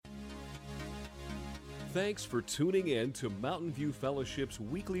Thanks for tuning in to Mountain View Fellowship's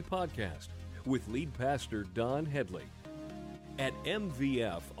weekly podcast with lead pastor Don Headley. At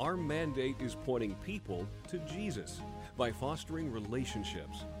MVF, our mandate is pointing people to Jesus by fostering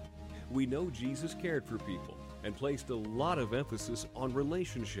relationships. We know Jesus cared for people and placed a lot of emphasis on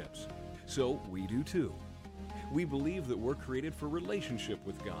relationships, so we do too. We believe that we're created for relationship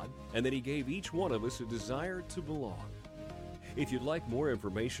with God and that He gave each one of us a desire to belong. If you'd like more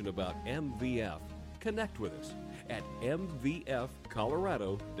information about MVF, connect with us at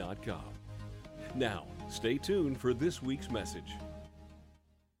mvfcolorado.com. Now, stay tuned for this week's message.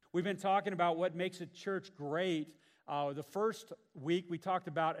 We've been talking about what makes a church great. The first week, we talked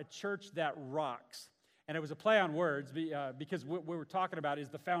about a church that rocks. And it was a play on words because what we were talking about is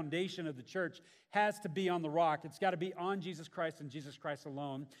the foundation of the church has to be on the rock. It's got to be on Jesus Christ and Jesus Christ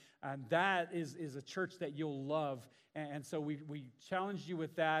alone. And that is a church that you'll love. And so we challenged you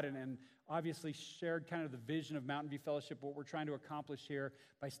with that and obviously shared kind of the vision of Mountain View Fellowship, what we're trying to accomplish here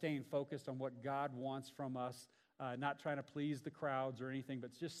by staying focused on what God wants from us, not trying to please the crowds or anything,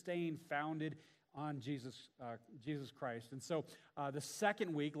 but just staying founded on Jesus Christ. And so the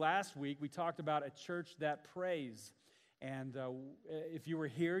second week, last week, we talked about a church that prays. And if you were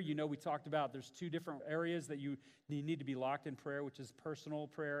here, you know we talked about there's two different areas that you need to be locked in prayer, which is personal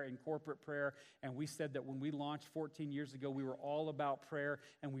prayer and corporate prayer. And we said that when we launched 14 years ago, we were all about prayer,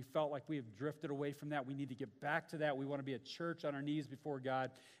 and we felt like we have drifted away from that. We need to get back to that. We want to be a church on our knees before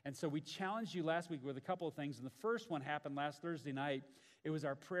God. And so we challenged you last week with a couple of things. And the first one happened last Thursday night. It was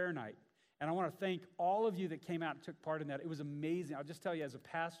our prayer night. And I want to thank all of you that came out and took part in that. It was amazing. I'll just tell you, as a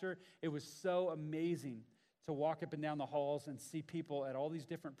pastor, it was so amazing to walk up and down the halls and see people at all these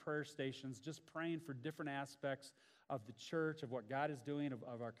different prayer stations just praying for different aspects of the church, of what God is doing,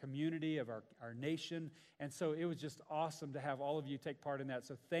 of our community, of our nation. And so it was just awesome to have all of you take part in that.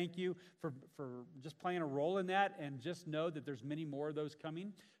 So thank you for just playing a role in that, and just know that there's many more of those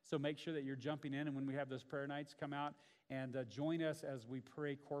coming. So make sure that you're jumping in, and when we have those prayer nights, come out and join us as we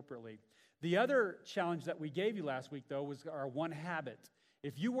pray corporately. The other challenge that we gave you last week, though, was our one habit.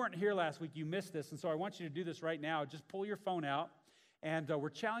 If you weren't here last week, you missed this, and so I want you to do this right now. Just pull your phone out, and we're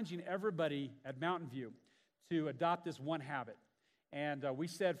challenging everybody at Mountain View to adopt this one habit. And we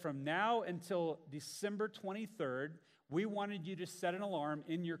said from now until December 23rd, we wanted you to set an alarm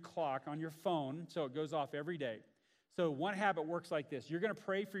in your clock on your phone so it goes off every day. So one habit works like this. You're going to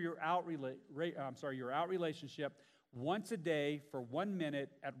pray for your out relationship once a day for 1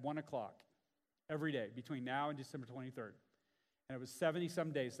 minute at 1 o'clock every day between now and December 23rd. And it was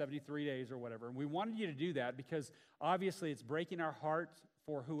 70-some days, 73 days or whatever. And we wanted you to do that because obviously it's breaking our heart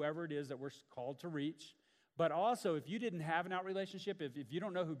for whoever it is that we're called to reach. But also, if you didn't have an out relationship, if you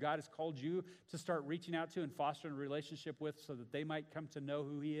don't know who God has called you to start reaching out to and fostering a relationship with so that they might come to know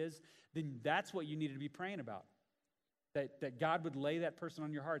who He is, then that's what you need to be praying about. That God would lay that person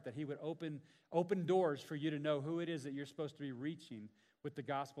on your heart, that He would open doors for you to know who it is that you're supposed to be reaching with the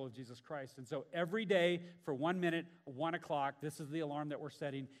gospel of Jesus Christ. And so every day for 1 minute, 1 o'clock, this is the alarm that we're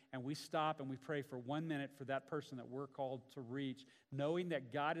setting, and we stop and we pray for 1 minute for that person that we're called to reach, knowing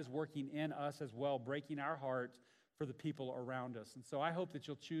that God is working in us as well, breaking our heart for the people around us. And so I hope that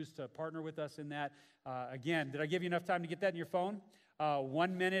you'll choose to partner with us in that. Again, did I give you enough time to get that in your phone?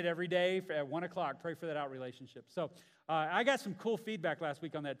 1 minute every day at 1 o'clock, pray for that out relationship. So I got some cool feedback last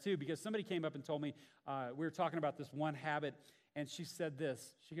week on that too, because somebody came up and told me, we were talking about this one habit, and she said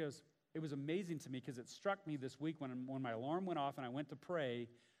this. She goes, it was amazing to me because it struck me this week when my alarm went off and I went to pray,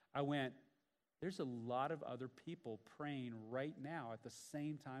 I went, there's a lot of other people praying right now at the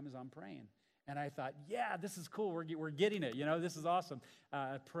same time as I'm praying. And I thought, yeah, this is cool. We're getting it. You know, this is awesome.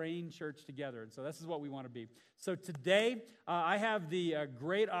 Praying church together. And so this is what we want to be. So today, I have the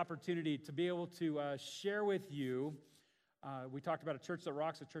great opportunity to be able to share with you. We talked about a church that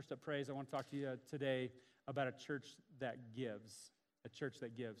rocks, a church that prays. I want to talk to you today about a church that gives. A church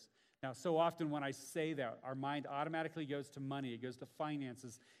that gives. Now, so often when I say that, our mind automatically goes to money. It goes to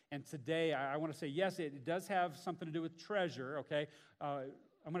finances. And today, I want to say, yes, it does have something to do with treasure, okay?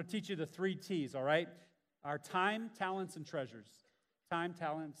 I'm going to teach you the 3 T's, all right? Our time, talents, and treasures. Time,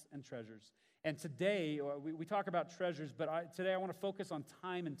 talents, and treasures. And today, we talk about treasures, but today I want to focus on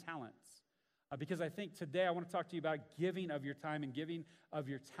time and talents. Because I think today I want to talk to you about giving of your time and giving of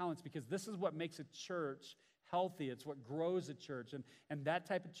your talents, because this is what makes a church healthy. It's what grows a church. And that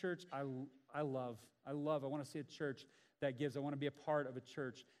type of church I love. I want to see a church that gives. I want to be a part of a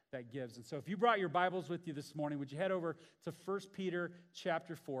church that gives. And so if you brought your Bibles with you this morning, would you head over to 1 Peter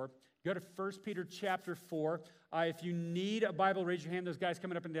chapter 4. Go to 1 Peter chapter 4. If you need a Bible, raise your hand. Those guys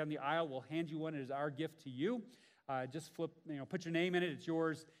coming up and down the aisle will hand you one. It is our gift to you. just flip, put your name in it. It's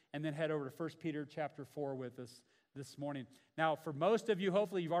yours. And then head over to 1 Peter chapter 4 with us this morning. Now, for most of you,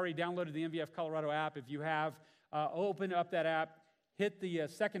 hopefully you've already downloaded the MVF Colorado app. If you have, open up that app, hit the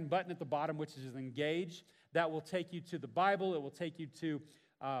second button at the bottom, which is Engage. That will take you to the Bible. It will take you to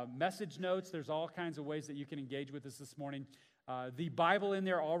message notes. There's all kinds of ways that you can engage with us this morning. The Bible in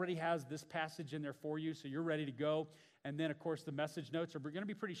there already has this passage in there for you, so you're ready to go. And then, of course, the message notes are going to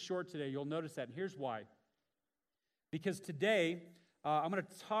be pretty short today. You'll notice that. And here's why. Because today, I'm going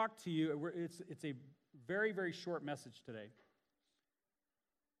to talk to you. It's a very, very short message today.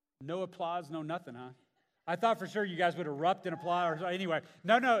 No applause, no nothing, huh? I thought for sure you guys would erupt in applause. Anyway,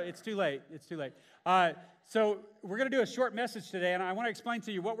 no, it's too late. It's too late. So we're going to do a short message today, and I want to explain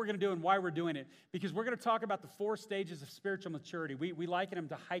to you what we're going to do and why we're doing it. Because we're going to talk about the 4 stages of spiritual maturity. We liken them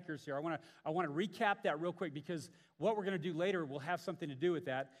to hikers here. I want to recap that real quick because what we're going to do later will have something to do with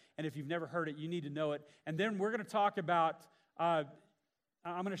that. And if you've never heard it, you need to know it. And then we're going to talk about, I'm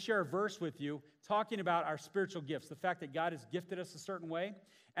going to share a verse with you talking about our spiritual gifts, the fact that God has gifted us a certain way.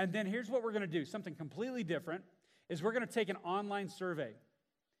 And then here's what we're going to do, something completely different, is we're going to take an online survey.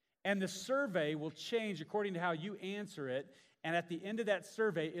 And the survey will change according to how you answer it. And at the end of that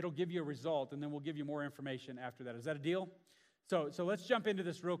survey, it'll give you a result, and then we'll give you more information after that. Is that a deal? So let's jump into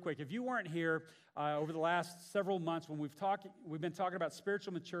this real quick. If you weren't here over the last several months when we've been talking about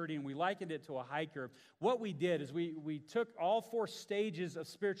spiritual maturity, and we likened it to a hiker, what we did is we took all 4 stages of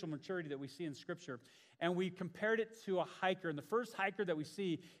spiritual maturity that we see in Scripture, and we compared it to a hiker. And the first hiker that we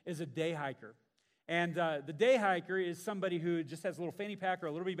see is a day hiker. And the day hiker is somebody who just has a little fanny pack or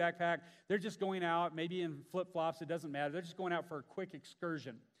a little bitty backpack. They're just going out, maybe in flip-flops, it doesn't matter. They're just going out for a quick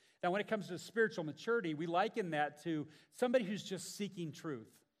excursion. Now, when it comes to spiritual maturity, we liken that to somebody who's just seeking truth,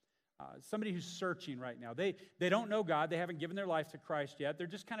 somebody who's searching right now. They don't know God. They haven't given their life to Christ yet. They're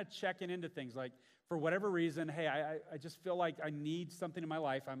just kind of checking into things like, for whatever reason, hey, I just feel like I need something in my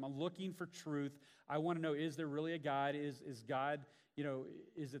life. I'm looking for truth. I want to know, is there really a God? Is God...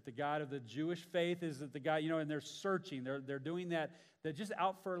 is it the God of the Jewish faith? Is it the God, and they're searching. They're doing that. They're just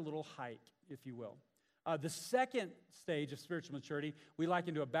out for a little hike, if you will. The second stage of spiritual maturity, we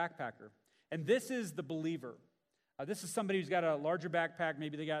liken to a backpacker. And this is the believer. This is somebody who's got a larger backpack.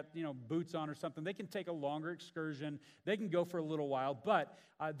 Maybe they got, boots on or something. They can take a longer excursion. They can go for a little while, but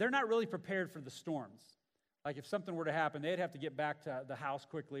they're not really prepared for the storms. Like if something were to happen, they'd have to get back to the house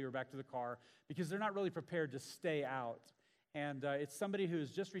quickly or back to the car because they're not really prepared to stay out. And it's somebody who's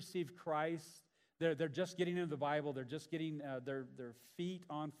just received Christ. They're just getting into the Bible. They're just getting their feet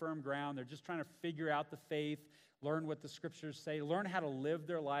on firm ground. They're just trying to figure out the faith, learn what the Scriptures say, learn how to live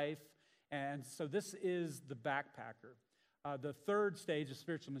their life. And so this is the backpacker. The third stage of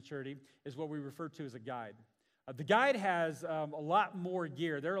spiritual maturity is what we refer to as a guide. The guide has a lot more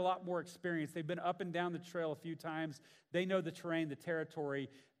gear. They're a lot more experienced. They've been up and down the trail a few times. They know the terrain, the territory.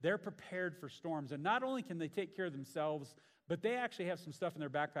 They're prepared for storms. And not only can they take care of themselves, but they actually have some stuff in their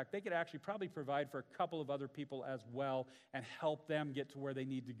backpack. They could actually probably provide for a couple of other people as well and help them get to where they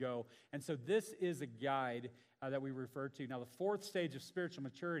need to go. And so this is a guide that we refer to. Now, the 4th stage of spiritual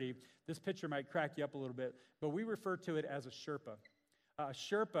maturity, this picture might crack you up a little bit, but we refer to it as a Sherpa.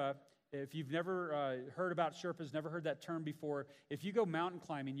 Sherpa, if you've never heard about Sherpas, never heard that term before, if you go mountain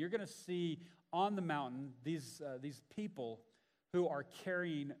climbing, you're going to see on the mountain these people who are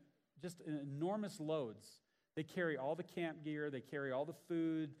carrying just enormous loads. They carry all the camp gear, they carry all the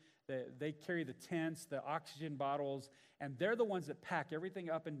food, they carry the tents, the oxygen bottles, and they're the ones that pack everything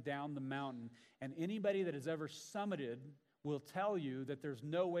up and down the mountain. And anybody that has ever summited will tell you that there's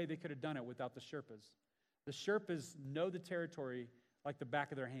no way they could have done it without the Sherpas. The Sherpas know the territory like the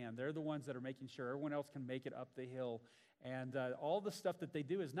back of their hand. They're the ones that are making sure everyone else can make it up the hill. And all the stuff that they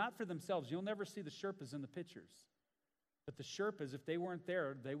do is not for themselves. You'll never see the Sherpas in the pictures. But the Sherpas, if they weren't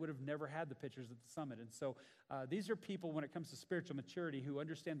there, they would have never had the pictures at the summit. And so these are people, when it comes to spiritual maturity, who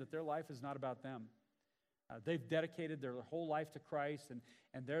understand that their life is not about them. They've dedicated their whole life to Christ,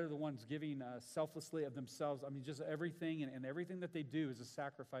 and they're the ones giving selflessly of themselves. I mean, just everything, and everything that they do is a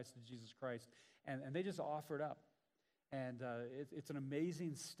sacrifice to Jesus Christ. And they just offer it up. And it's an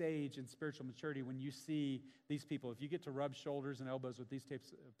amazing stage in spiritual maturity when you see these people. If you get to rub shoulders and elbows with these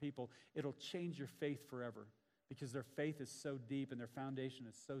types of people, it'll change your faith forever. Because their faith is so deep and their foundation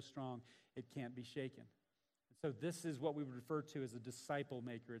is so strong, it can't be shaken. So this is what we would refer to as a disciple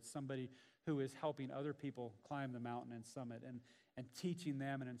maker. It's somebody who is helping other people climb the mountain and summit and teaching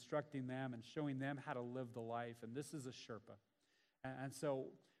them and instructing them and showing them how to live the life. And this is a Sherpa. And so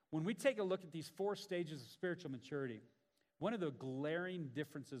when we take a look at these 4 stages of spiritual maturity, one of the glaring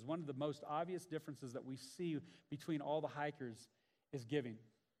differences, one of the most obvious differences that we see between all the hikers is giving.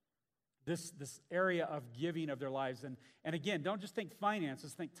 this area of giving of their lives. And again, don't just think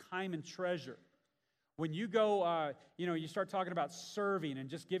finances, think time and treasure. When you go, you start talking about serving and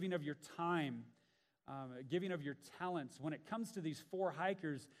just giving of your time, giving of your talents. When it comes to these 4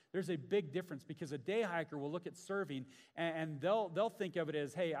 hikers, there's a big difference because a day hiker will look at serving and they'll think of it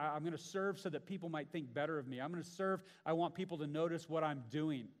as, hey, I'm going to serve so that people might think better of me. I'm going to serve. I want people to notice what I'm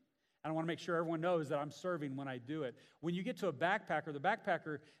doing. I want to make sure everyone knows that I'm serving when I do it. When you get to a backpacker, the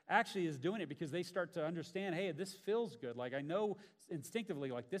backpacker actually is doing it because they start to understand, hey, this feels good. Like I know instinctively,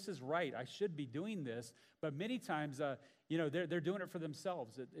 like this is right. I should be doing this. But many times, they're doing it for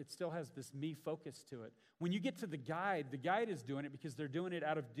themselves. It still has this me focus to it. When you get to the guide is doing it because they're doing it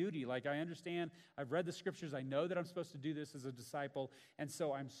out of duty. Like I understand, I've read the scriptures. I know that I'm supposed to do this as a disciple. And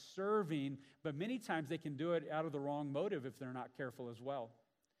so I'm serving. But many times they can do it out of the wrong motive if they're not careful as well.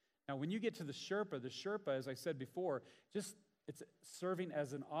 Now, when you get to the Sherpa, as I said before, it's serving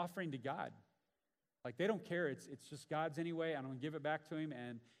as an offering to God. Like they don't care. It's just God's anyway. I'm going to give it back to him.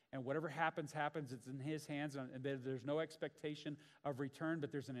 And whatever happens. It's in his hands. And there's no expectation of return,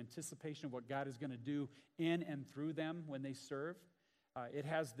 but there's an anticipation of what God is going to do in and through them when they serve. It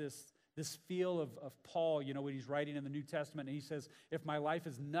has this feel of Paul, when he's writing in the New Testament, and he says, if my life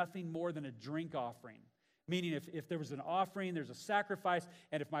is nothing more than a drink offering, meaning if there was an offering, there's a sacrifice,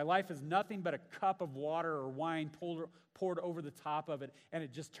 and if my life is nothing but a cup of water or wine poured over the top of it, and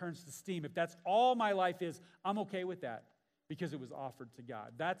it just turns to steam, if that's all my life is, I'm okay with that because it was offered to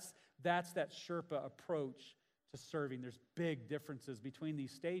God. That's that Sherpa approach to serving. There's big differences between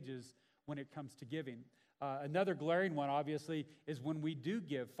these stages when it comes to giving. Another glaring one, obviously, is when we do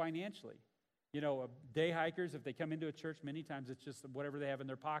give financially. Day hikers, if they come into a church, many times it's just whatever they have in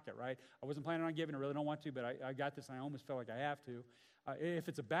their pocket, right? I wasn't planning on giving, I really don't want to, but I got this and I almost feel like I have to. If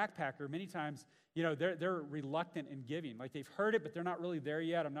it's a backpacker, many times, they're reluctant in giving. Like they've heard it, but they're not really there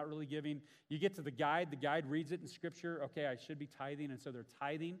yet. I'm not really giving. You get to the guide reads it in Scripture. Okay, I should be tithing, and so they're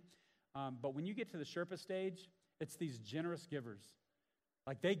tithing. But when you get to the Sherpa stage, it's these generous givers.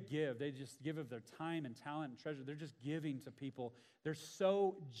 Like they just give of their time and talent and treasure. They're just giving to people. They're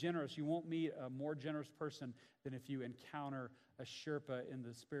so generous. You won't meet a more generous person than if you encounter a Sherpa in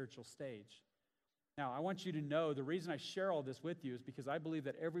the spiritual stage. Now, I want you to know the reason I share all this with you is because I believe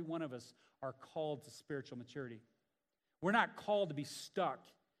that every one of us are called to spiritual maturity. We're not called to be stuck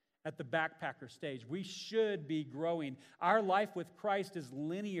at the backpacker stage. We should be growing. Our life with Christ is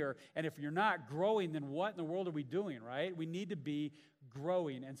linear, and if you're not growing, then what in the world are we doing, right? We need to be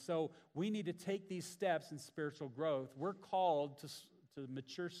growing, and so we need to take these steps in spiritual growth. We're called to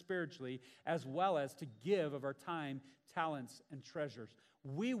mature spiritually as well as to give of our time, talents, and treasures.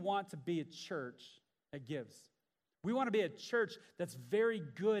 We want to be a church that gives. We want to be a church that's very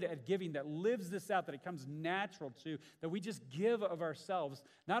good at giving, that lives this out, that it comes natural to, that we just give of ourselves,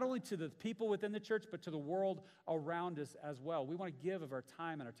 not only to the people within the church, but to the world around us as well. We want to give of our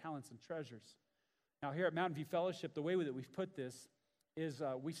time and our talents and treasures. Now, here at Mountain View Fellowship, the way that we've put this is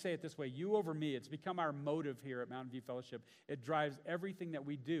we say it this way, you over me. It's become our motive here at Mountain View Fellowship. It drives everything that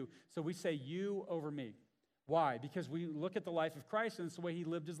we do. So we say you over me. Why? Because we look at the life of Christ, and it's the way he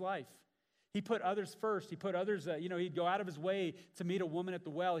lived his life. He put others first. He put others, he'd go out of his way to meet a woman at the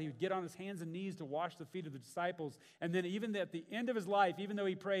well. He would get on his hands and knees to wash the feet of the disciples. And then even at the end of his life, even though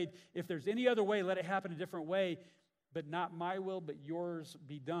he prayed, if there's any other way, let it happen a different way, but not my will, but yours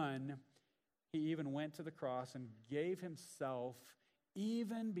be done. He even went to the cross and gave himself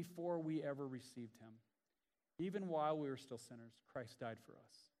even before we ever received him. Even while we were still sinners, Christ died for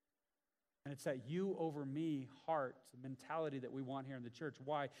us. And it's that you over me heart mentality that we want here in the church.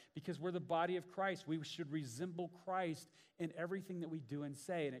 Why? Because we're the body of Christ. We should resemble Christ in everything that we do and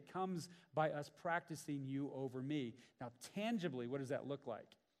say. And it comes by us practicing you over me. Now, tangibly, what does that look like?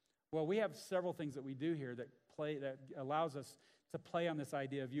 Well, we have several things that we do here that allows us to play on this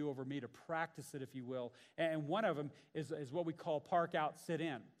idea of you over me, to practice it, if you will. And one of them is what we call park out, sit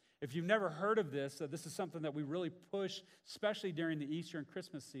in. If you've never heard of this, this is something that we really push, especially during the Easter and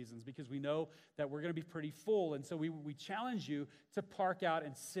Christmas seasons, because we know that we're going to be pretty full. And so we challenge you to park out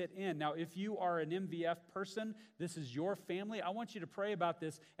and sit in. Now, if you are an MVF person, this is your family, I want you to pray about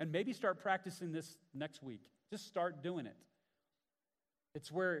this and maybe start practicing this next week. Just start doing it.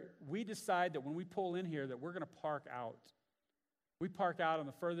 It's where we decide that when we pull in here that we're going to park out. We park out on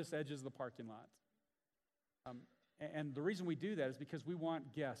the furthest edges of the parking lot. And the reason we do that is because we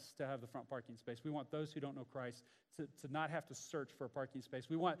want guests to have the front parking space. We want those who don't know Christ to not have to search for a parking space.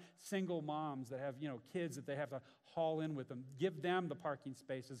 We want single moms that have, kids that they have to haul in with them. Give them the parking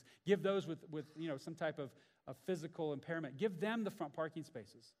spaces. Give those with some type of physical impairment. Give them the front parking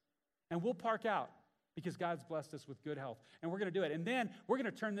spaces. And we'll park out. because God's blessed us with good health. And we're going to do it. And then we're going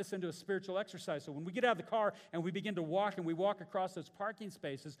to turn this into a spiritual exercise. So when we get out of the car and we begin to walk and we walk across those parking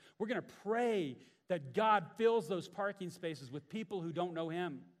spaces, we're going to pray that God fills those parking spaces with people who don't know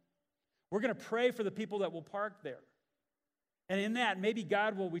Him. We're going to pray for the people that will park there. And in that, maybe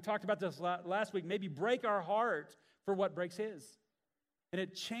God will, we talked about this last week, maybe break our heart for what breaks His. And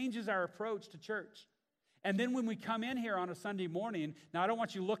it changes our approach to church. And then when we come in here on a Sunday morning, now I don't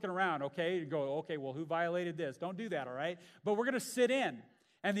want you looking around, okay, and go, okay, well, who violated this? Don't do that, all right? But we're going to sit in.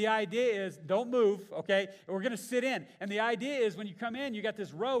 And the idea is, don't move, okay? We're going to sit in. And the idea is when you come in, you got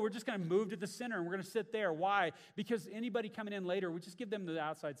this row, we're just going to move to the center and we're going to sit there. Why? Because anybody coming in later, we just give them the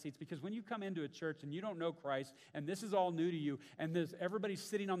outside seats. Because when you come into a church and you don't know Christ, and this is all new to you, and everybody's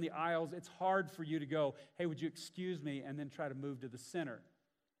sitting on the aisles, it's hard for you to go, hey, would you excuse me, and then try to move to the center.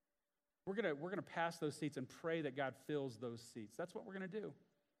 We're going to pass those seats and pray that God fills those seats. That's what we're going to do.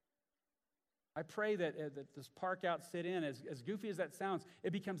 I pray that this park out, sit in, as goofy as that sounds,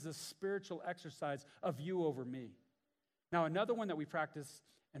 it becomes this spiritual exercise of you over me. Now, another one that we practice,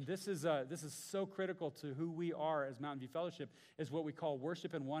 and this is so critical to who we are as Mountain View Fellowship, is what we call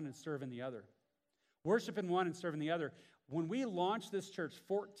worship in one and serve in the other. Worship in one and serve in the other. When we launched this church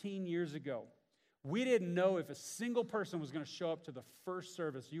 14 years ago, we didn't know if a single person was going to show up to the first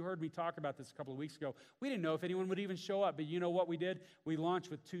service. You heard me talk about this a couple of weeks ago. We didn't know if anyone would even show up, but you know what we did? We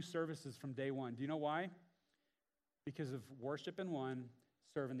launched with 2 services from day one. Do you know why? Because of worship in one,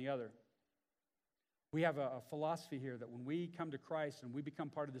 serve in the other. We have a philosophy here that when we come to Christ and we become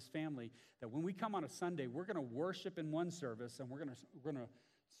part of this family, that when we come on a Sunday, we're going to worship in one service and we're going to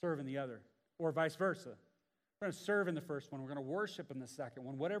serve in the other, or vice versa. We're going to serve in the first one. We're going to worship in the second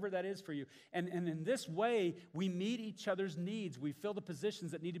one, whatever that is for you. And in this way, we meet each other's needs. We fill the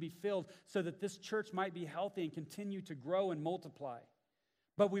positions that need to be filled so that this church might be healthy and continue to grow and multiply.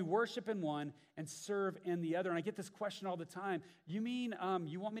 But we worship in one and serve in the other. And I get this question all the time. You mean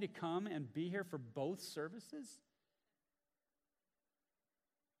you want me to come and be here for both services?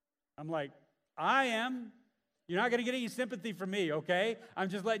 I'm like, I am. You're not going to get any sympathy from me, okay? I'm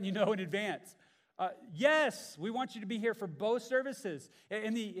just letting you know in advance. Yes, we want you to be here for both services.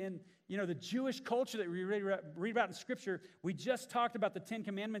 In the Jewish culture that we read about in Scripture, we just talked about the 10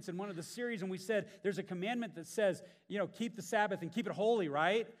 Commandments in one of the series, and we said there's a commandment that says, keep the Sabbath and keep it holy,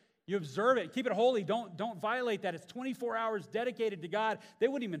 right? You observe it, keep it holy, don't violate that. It's 24 hours dedicated to God. They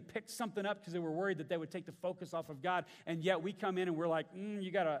wouldn't even pick something up because they were worried that they would take the focus off of God, and yet we come in and we're like, you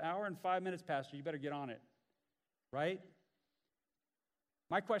got an hour and 5 minutes, Pastor, you better get on it, right?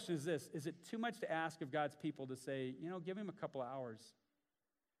 My question is this: is it too much to ask of God's people to say, give Him a couple of hours?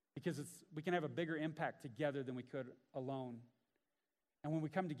 Because we can have a bigger impact together than we could alone. And when we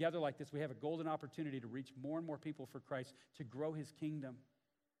come together like this, we have a golden opportunity to reach more and more people for Christ, to grow His kingdom.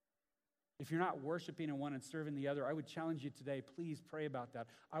 If you're not worshiping in one and serving the other, I would challenge you today, please pray about that.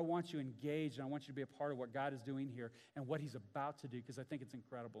 I want you engaged, and I want you to be a part of what God is doing here and what He's about to do, because I think it's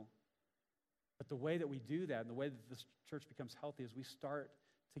incredible. But the way that we do that and the way that this church becomes healthy is we start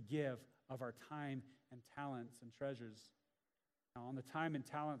to give of our time and talents and treasures. Now, on the time and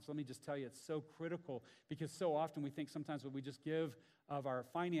talents, let me just tell you, it's so critical, because so often we think sometimes when we just give of our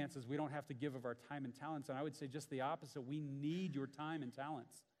finances, we don't have to give of our time and talents. And I would say just the opposite. We need your time and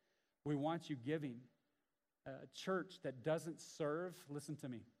talents. We want you giving. A church that doesn't serve, listen to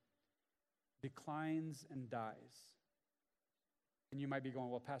me, declines and dies. And you might be going,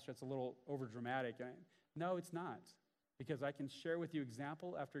 well, Pastor, that's a little over dramatic. No, it's not. Because I can share with you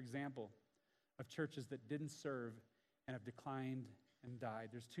example after example of churches that didn't serve and have declined and died.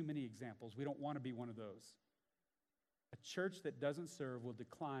 There's too many examples. We don't want to be one of those. A church that doesn't serve will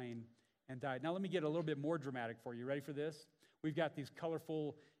decline and die. Now let me get a little bit more dramatic for you. Ready for this? We've got these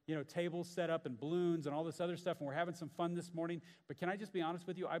colorful, tables set up and balloons and all this other stuff, and we're having some fun this morning. But can I just be honest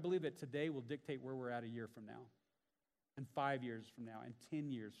with you? I believe that today will dictate where we're at a year from now, and 5 years from now, and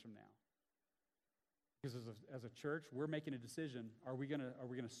 10 years from now. Because as a church, we're making a decision. Are we going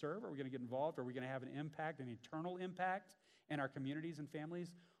to serve? Are we going to get involved? Are we going to have an impact, an eternal impact in our communities and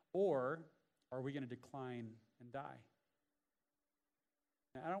families? Or are we going to decline and die?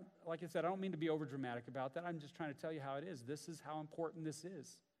 Now, like I said, I don't mean to be over dramatic about that. I'm just trying to tell you how it is. This is how important this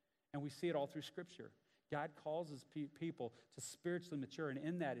is. And we see it all through Scripture. God calls His people to spiritually mature, and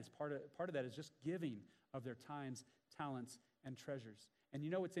in that is part of that is just giving of their times, talents, and treasures. And you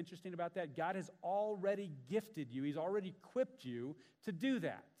know what's interesting about that? God has already gifted you. He's already equipped you to do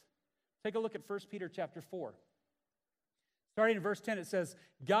that. Take a look at 1 Peter chapter 4. Starting in verse 10, it says,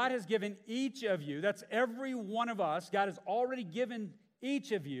 God has given each of you, that's every one of us, God has already given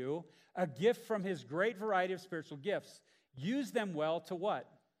each of you a gift from His great variety of spiritual gifts. Use them well to what?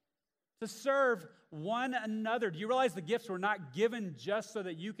 To serve one another. Do you realize the gifts were not given just so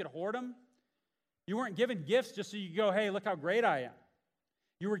that you could hoard them? You weren't given gifts just so you go, hey, look how great I am.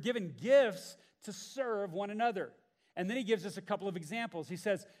 You were given gifts to serve one another. And then he gives us a couple of examples. He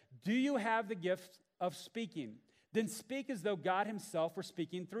says, do you have the gift of speaking? Then speak as though God himself were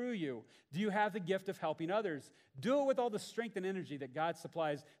speaking through you. Do you have the gift of helping others? Do it with all the strength and energy that God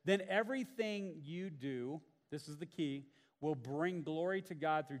supplies. Then everything you do, this is the key, will bring glory to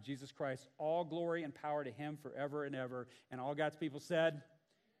God through Jesus Christ. All glory and power to him forever and ever. And all God's people said,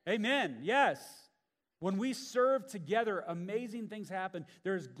 amen. Yes. When we serve together, amazing things happen.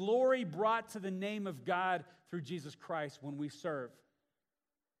 There's glory brought to the name of God through Jesus Christ when we serve.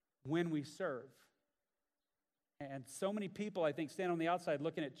 When we serve. And so many people, I think, stand on the outside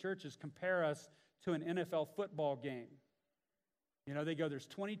looking at churches, compare us to an NFL football game. You know, they go, there's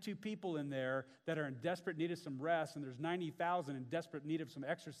 22 people in there that are in desperate need of some rest, and there's 90,000 in desperate need of some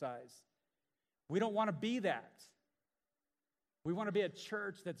exercise. We don't want to be that. We want to be a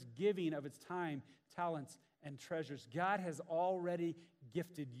church that's giving of its time, talents, and treasures. God has already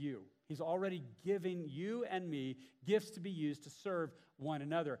gifted you. He's already given you and me gifts to be used to serve one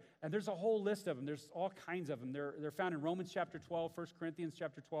another. And there's a whole list of them. There's all kinds of them. They're found in Romans chapter 12, 1 Corinthians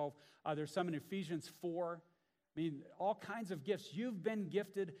chapter 12. There's some in Ephesians 4. I mean, all kinds of gifts. You've been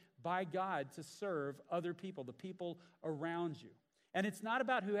gifted by God to serve other people, the people around you. And it's not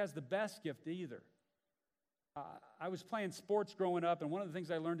about who has the best gift either. I was playing sports growing up, and one of the things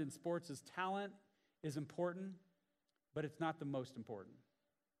I learned in sports is talent is important, but it's not the most important.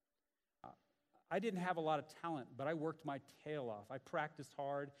 I didn't have a lot of talent, but I worked my tail off. I practiced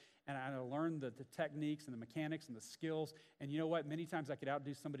hard, and I learned the techniques and the mechanics and the skills. And you know what? Many times I could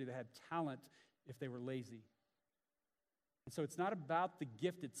outdo somebody that had talent if they were lazy. And so it's not about the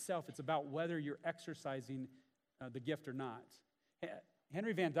gift itself. It's about whether you're exercising the gift or not.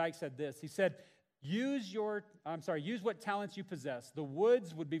 Henry Van Dyke said this. He said, use what talents you possess. The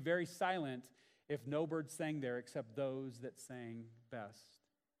woods would be very silent if no birds sang there except those that sang best.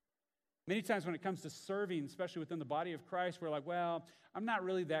 Many times when it comes to serving, especially within the body of Christ, we're like, well, I'm not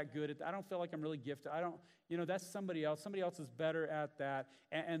really that good at that. I don't feel like I'm really gifted. That's somebody else. Somebody else is better at that.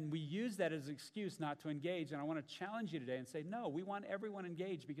 And we use that as an excuse not to engage. And I want to challenge you today and say, no, we want everyone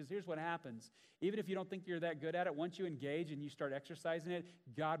engaged, because here's what happens. Even if you don't think you're that good at it, once you engage and you start exercising it,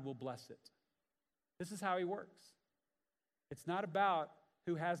 God will bless it. This is how he works. It's not about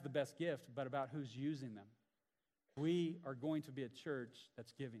who has the best gift, but about who's using them. We are going to be a church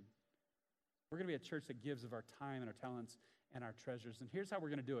that's giving. We're going to be a church that gives of our time and our talents and our treasures. And here's how we're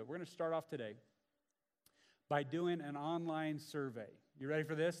going to do it. We're going to start off today by doing an online survey. You ready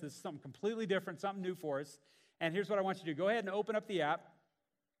for this? This is something completely different, something new for us. And here's what I want you to do. Go ahead and open up the app.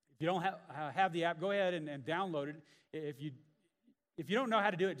 If you don't have the app, go ahead and download it. If you don't know how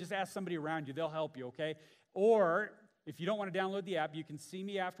to do it, just ask somebody around you. They'll help you, okay? Or if you don't want to download the app, you can see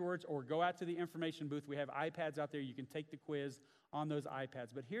me afterwards or go out to the information booth. We have iPads out there. You can take the quiz on those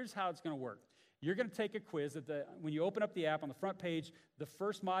iPads. But here's how it's going to work. You're going to take a quiz. When you open up the app on the front page, the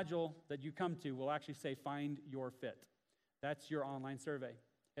first module that you come to will actually say, Find Your Fit. That's your online survey.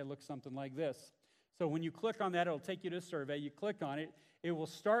 It looks something like this. So when you click on that, it'll take you to a survey. You click on it. It will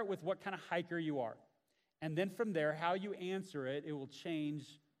start with what kind of hiker you are. And then from there, how you answer it, it will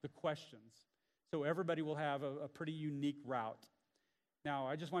change the questions. So everybody will have a pretty unique route. Now,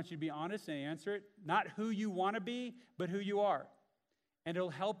 I just want you to be honest and answer it. Not who you want to be, but who you are. And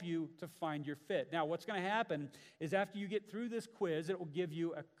it'll help you to find your fit. Now, what's going to happen is after you get through this quiz, it will give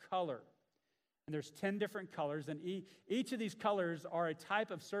you a color. And there's 10 different colors, and each of these colors are a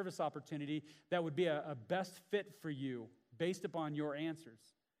type of service opportunity that would be a best fit for you based upon your answers.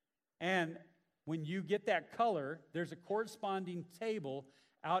 And when you get that color, there's a corresponding table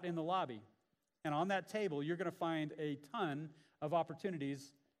out in the lobby. And on that table, you're going to find a ton of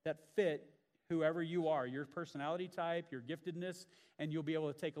opportunities that fit whoever you are, your personality type, your giftedness, and you'll be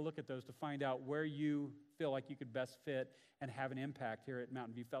able to take a look at those to find out where you feel like you could best fit and have an impact here at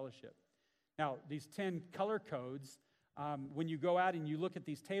Mountain View Fellowship. Now, these 10 color codes, when you go out and you look at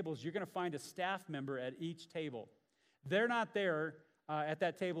these tables, you're going to find a staff member at each table. They're not there at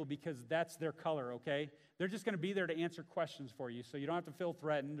that table because that's their color, okay? They're just going to be there to answer questions for you, so you don't have to feel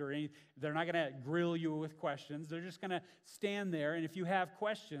threatened or anything. They're not going to grill you with questions. They're just going to stand there, and if you have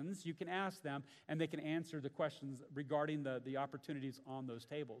questions, you can ask them, and they can answer the questions regarding the opportunities on those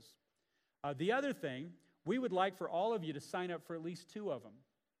tables. The other thing, we would like for all of you to sign up for at least 2 of them.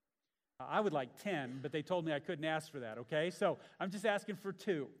 I would like 10, but they told me I couldn't ask for that, okay? So I'm just asking for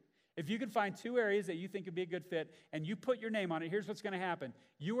 2. If you can find 2 areas that you think would be a good fit, and you put your name on it, here's what's going to happen.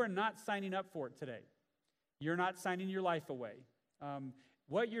 You are not signing up for it today. You're not signing your life away.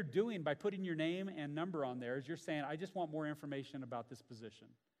 what you're doing by putting your name and number on there is you're saying, I just want more information about this position.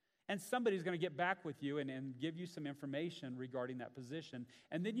 And somebody's going to get back with you and give you some information regarding that position.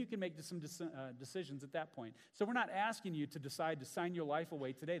 And then you can make some decisions at that point. So we're not asking you to decide to sign your life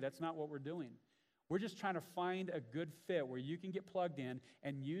away today. That's not what we're doing. We're just trying to find a good fit where you can get plugged in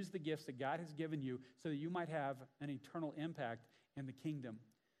and use the gifts that God has given you so that you might have an eternal impact in the kingdom.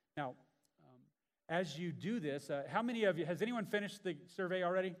 Now, as you do this, how many of you, has anyone finished the survey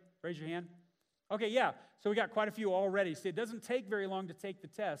already? Raise your hand. Okay, yeah. So we got quite a few already. See, it doesn't take very long to take the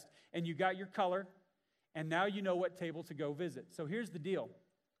test, and you got your color, and now you know what table to go visit. So here's the deal.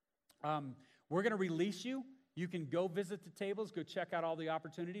 We're going to release you. You can go visit the tables, go check out all the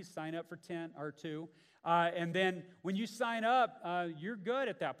opportunities, sign up for 10 or 2. And then when you sign up, you're good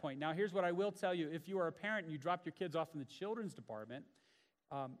at that point. Now, here's what I will tell you. If you are a parent and you drop your kids off in the children's department,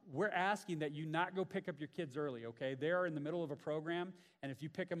 we're asking that you not go pick up your kids early, okay? They're in the middle of a program, and if you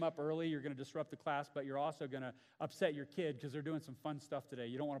pick them up early, you're going to disrupt the class, but you're also going to upset your kid because they're doing some fun stuff today.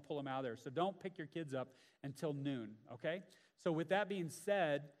 You don't want to pull them out of there. So don't pick your kids up until noon, okay? So with that being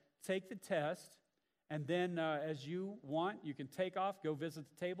said, take the test, and then as you want, you can take off, go visit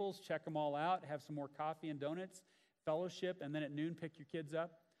the tables, check them all out, have some more coffee and donuts, fellowship, and then at noon, pick your kids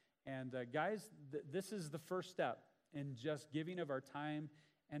up. And guys, this is the first step in just giving of our time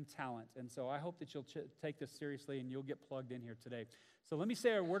and talent. And so I hope that you'll take this seriously and you'll get plugged in here today. So let me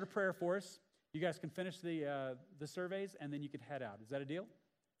say a word of prayer for us. You guys can finish the surveys, and then you can head out. Is that a deal?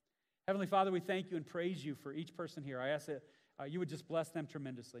 Heavenly Father, we thank you and praise you for each person here. I ask that you would just bless them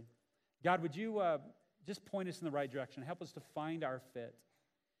tremendously. God, would you just point us in the right direction? Help us to find our fit.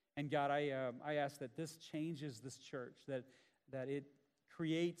 And God, I ask that this changes this church, that it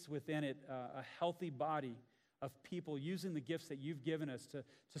creates within it a healthy body of people using the gifts that you've given us to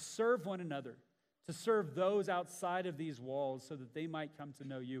serve one another, to serve those outside of these walls so that they might come to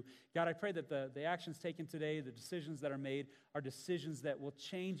know you. God, I pray that the actions taken today, the decisions that are made, are decisions that will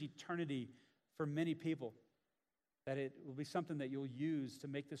change eternity for many people, that it will be something that you'll use to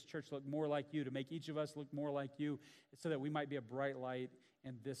make this church look more like you, to make each of us look more like you, so that we might be a bright light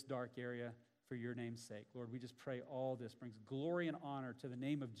in this dark area for your name's sake. Lord, we just pray all this brings glory and honor to the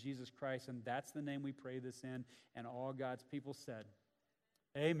name of Jesus Christ, and that's the name we pray this in, and all God's people said,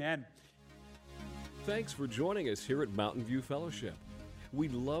 amen. Thanks for joining us here at Mountain View Fellowship.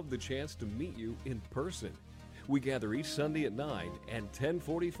 We'd love the chance to meet you in person. We gather each Sunday at 9 and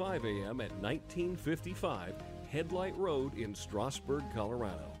 10:45 a.m. at 1955 Headlight Road in Strasburg,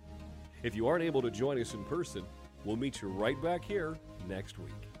 Colorado. If you aren't able to join us in person, we'll meet you right back here next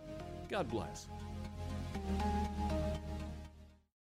week. God bless.